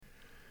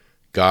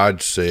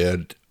God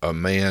said, "A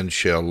man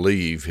shall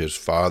leave his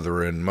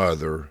father and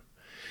mother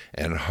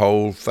and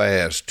hold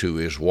fast to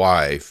his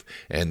wife,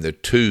 and the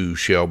two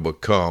shall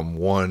become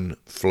one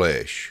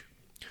flesh."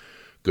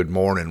 Good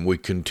morning. We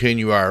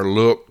continue our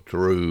look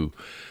through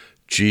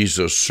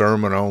Jesus'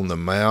 Sermon on the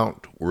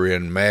Mount. We're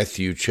in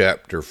Matthew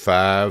chapter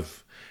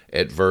 5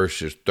 at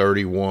verses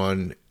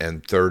 31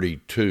 and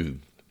 32.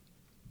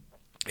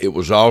 It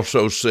was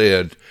also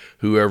said,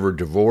 "Whoever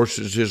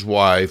divorces his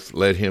wife,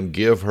 let him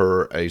give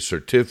her a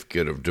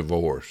certificate of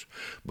divorce.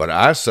 But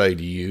I say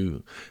to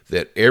you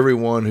that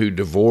everyone who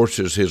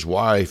divorces his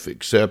wife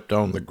except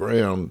on the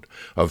ground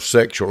of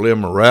sexual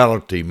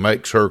immorality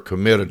makes her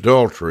commit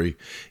adultery,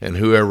 and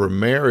whoever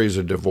marries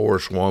a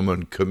divorced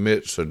woman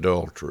commits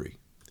adultery."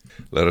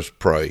 Let us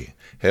pray.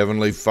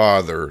 Heavenly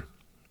Father,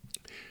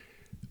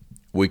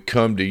 we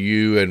come to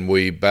you and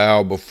we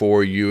bow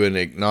before you and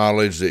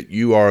acknowledge that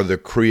you are the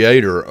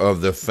creator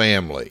of the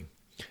family,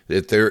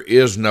 that there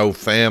is no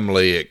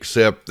family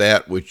except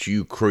that which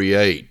you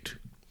create,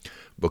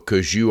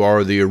 because you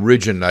are the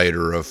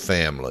originator of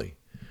family.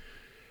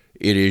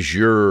 It is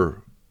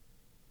your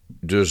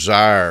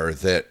desire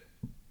that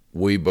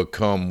we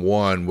become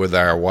one with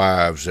our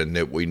wives and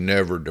that we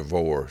never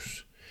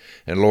divorce.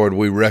 And Lord,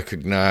 we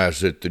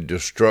recognize that the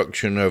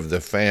destruction of the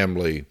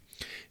family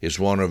is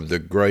one of the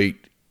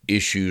great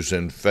issues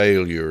and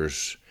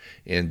failures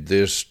in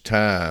this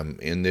time,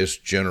 in this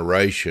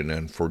generation,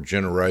 and for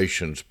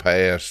generations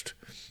past.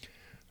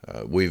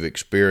 We've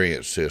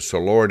experienced this. So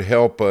Lord,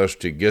 help us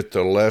to get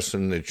the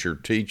lesson that you're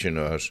teaching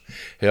us.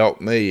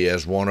 Help me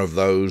as one of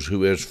those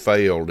who has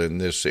failed in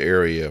this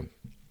area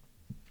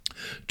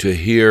to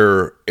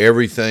hear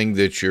everything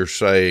that you're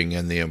saying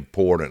and the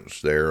importance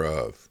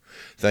thereof.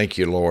 Thank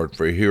you, Lord,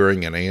 for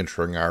hearing and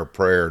answering our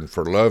prayer and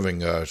for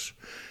loving us.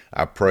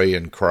 I pray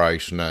in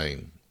Christ's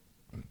name.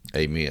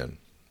 Amen.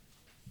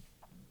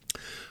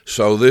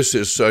 So this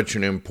is such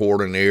an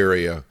important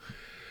area.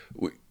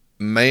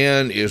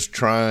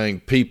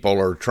 People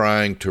are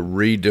trying to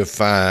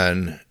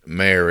redefine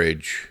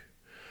marriage,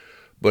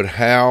 but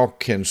how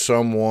can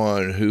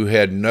someone who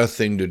had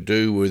nothing to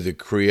do with the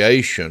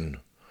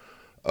creation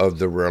of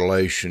the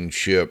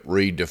relationship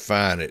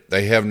redefine it?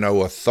 They have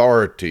no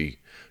authority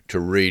to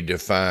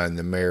redefine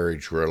the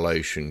marriage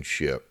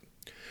relationship.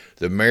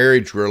 The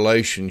marriage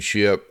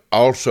relationship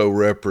also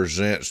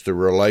represents the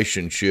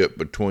relationship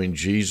between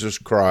Jesus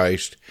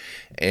Christ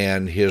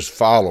and his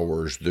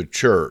followers, the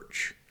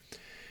church.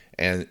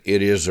 And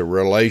it is a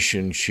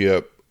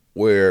relationship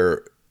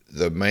where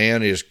the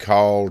man is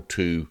called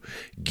to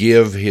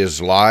give his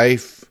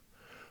life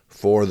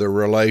for the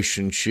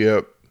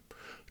relationship,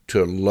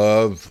 to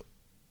love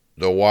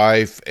the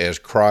wife as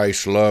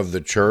Christ loved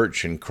the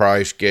church and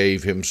Christ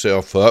gave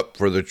himself up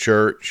for the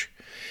church,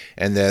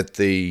 and that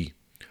the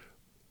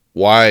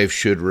wife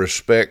should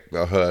respect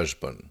the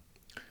husband.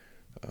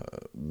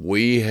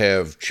 We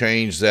have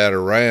changed that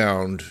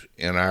around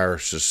in our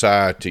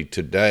society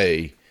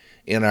today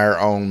in our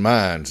own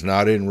minds,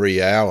 not in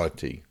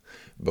reality,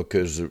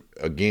 because,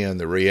 again,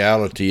 the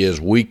reality is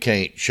we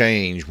can't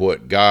change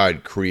what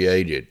God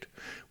created.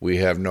 We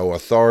have no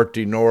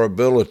authority nor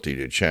ability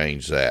to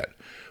change that.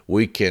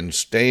 We can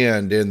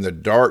stand in the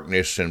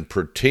darkness and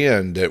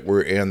pretend that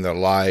we're in the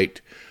light,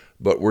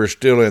 but we're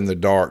still in the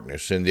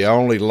darkness, and the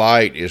only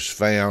light is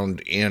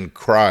found in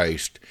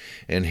Christ,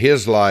 and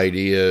his light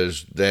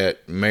is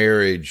that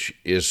marriage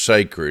is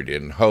sacred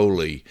and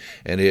holy,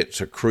 and it's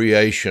a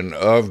creation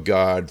of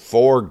God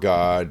for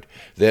God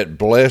that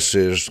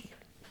blesses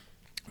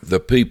the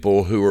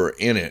people who are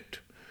in it.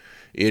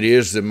 It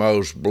is the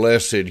most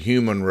blessed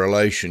human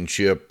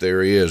relationship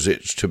there is.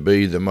 It's to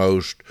be the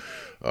most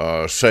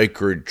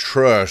sacred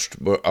trust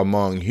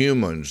among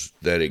humans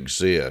that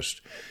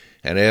exist.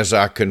 And as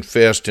I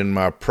confessed in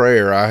my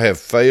prayer, I have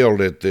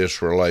failed at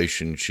this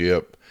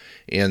relationship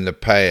in the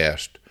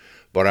past.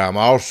 But I'm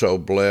also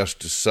blessed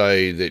to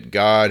say that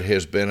God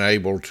has been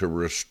able to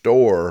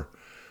restore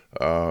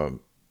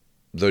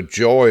the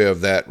joy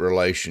of that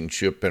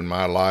relationship in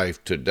my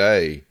life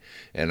today.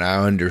 And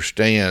I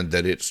understand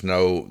that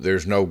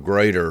there's no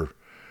greater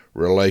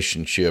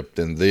relationship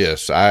than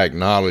this. I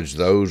acknowledge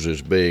those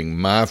as being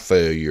my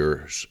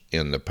failures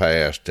in the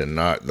past and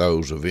not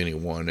those of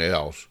anyone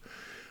else.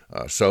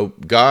 So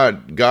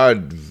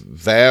God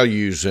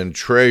values and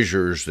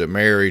treasures the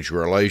marriage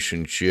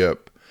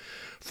relationship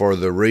for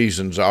the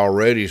reasons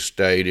already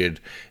stated,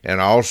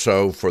 and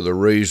also for the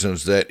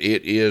reasons that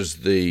it is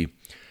the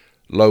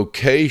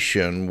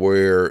location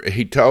where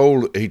he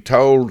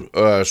told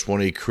us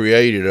when he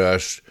created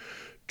us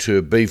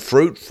to be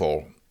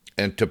fruitful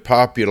and to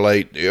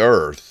populate the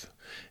earth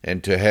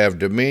and to have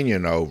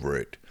dominion over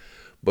it.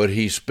 But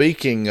he's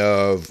speaking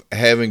of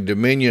having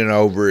dominion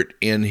over it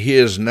in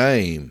his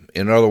name.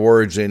 In other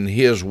words, in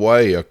his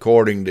way,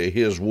 according to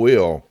his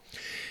will.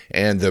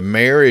 And the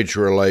marriage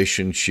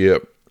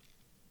relationship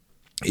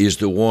is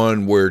the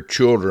one where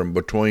children,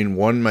 between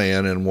one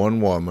man and one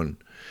woman,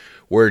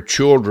 where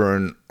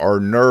children are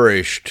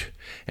nourished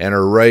and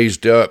are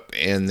raised up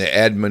in the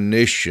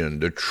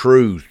admonition, the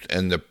truth,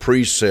 and the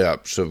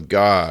precepts of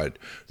God,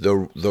 the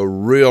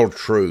real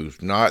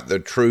truth, not the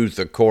truth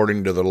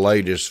according to the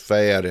latest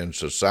fad in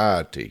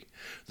society,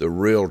 the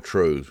real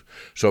truth.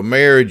 So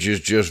marriage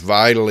is just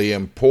vitally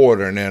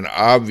important, and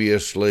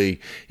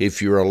obviously,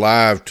 if you're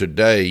alive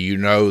today, you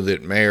know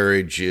that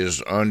marriage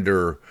is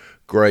under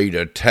great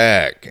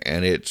attack,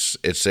 and it's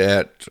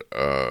at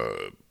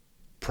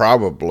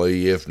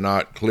probably, if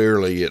not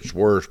clearly, its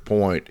worst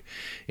point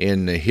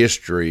in the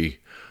history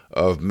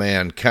of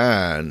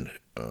mankind,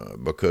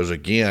 because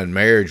again,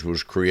 marriage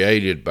was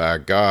created by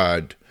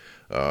God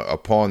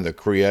upon the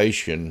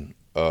creation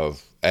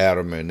of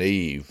Adam and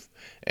Eve,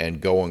 and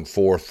going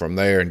forth from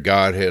there. And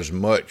God has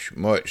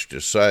much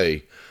to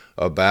say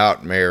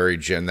about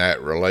marriage and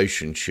that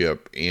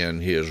relationship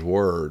in His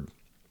Word.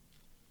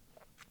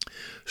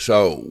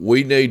 So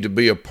we need to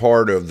be a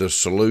part of the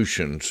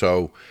solution.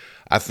 So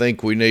I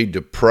think we need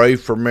to pray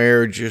for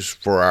marriages,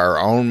 for our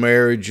own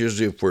marriages.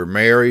 If we're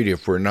married,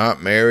 if we're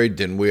not married,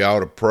 then we ought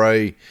to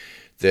pray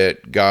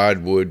that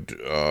God would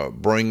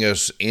bring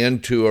us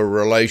into a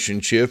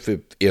relationship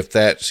if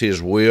that's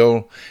His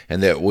will,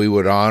 and that we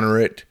would honor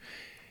it.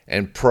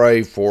 And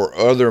pray for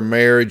other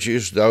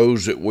marriages,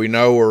 those that we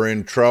know are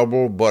in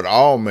trouble, but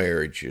all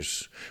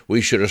marriages. We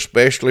should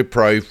especially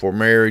pray for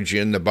marriage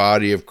in the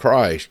body of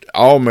Christ.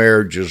 All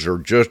marriages are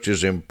just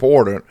as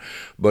important,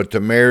 but the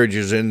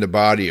marriages in the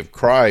body of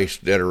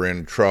Christ that are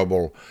in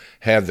trouble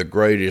have the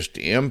greatest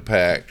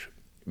impact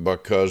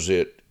because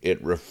it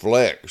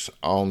reflects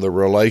on the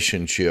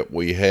relationship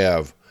we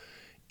have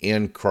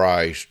in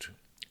Christ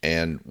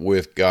and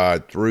with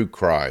God through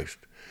Christ.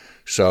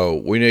 So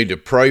we need to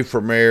pray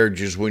for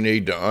marriages. We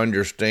need to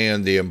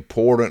understand the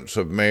importance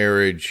of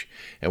marriage,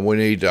 and we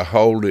need to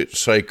hold it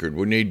sacred.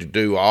 We need to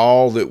do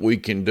all that we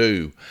can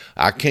do.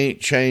 I can't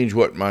change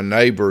what my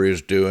neighbor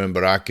is doing,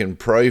 but I can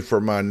pray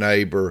for my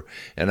neighbor,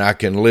 and I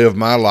can live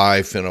my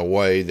life in a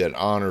way that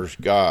honors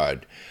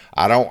God.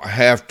 I don't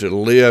have to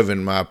live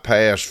in my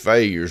past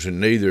failures, and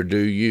neither do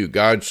you.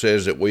 God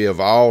says that we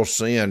have all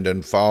sinned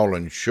and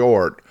fallen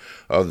short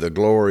of the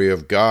glory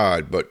of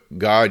God, but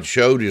God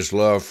showed His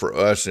love for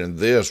us in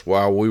this: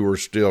 while we were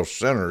still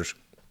sinners,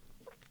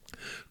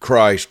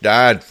 Christ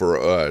died for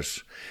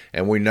us.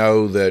 And we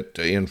know that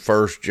in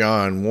 1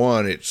 John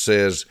 1 it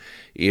says,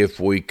 if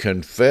we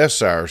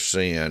confess our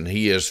sin,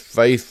 He is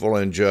faithful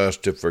and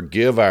just to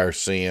forgive our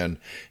sin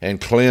and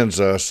cleanse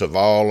us of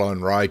all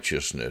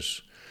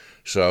unrighteousness.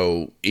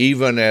 So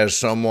even as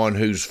someone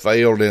who's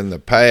failed in the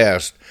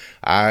past,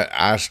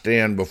 I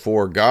stand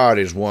before God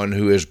as one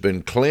who has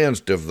been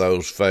cleansed of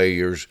those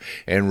failures,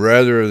 and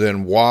rather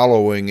than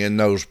wallowing in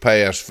those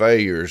past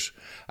failures,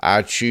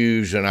 I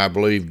choose, and I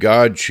believe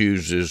God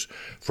chooses,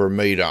 for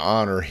me to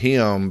honor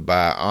Him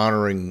by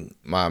honoring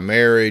my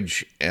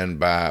marriage and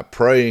by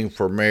praying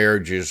for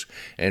marriages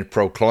and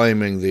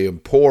proclaiming the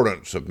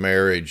importance of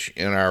marriage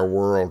in our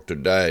world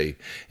today,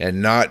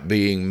 and not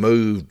being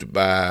moved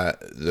by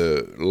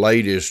the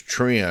latest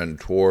trend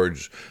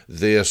towards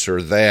this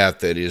or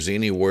that is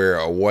anywhere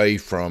away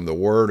from the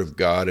Word of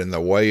God and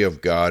the way of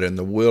God and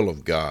the will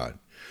of God.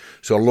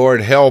 So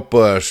Lord, help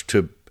us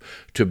to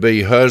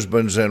be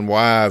husbands and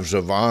wives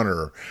of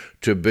honor,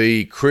 to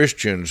be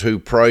Christians who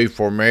pray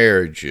for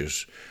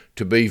marriages,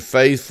 to be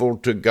faithful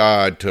to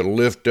God, to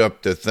lift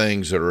up the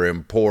things that are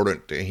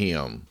important to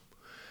Him.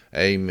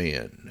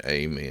 Amen.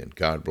 Amen.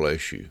 God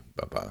bless you.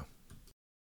 Bye-bye.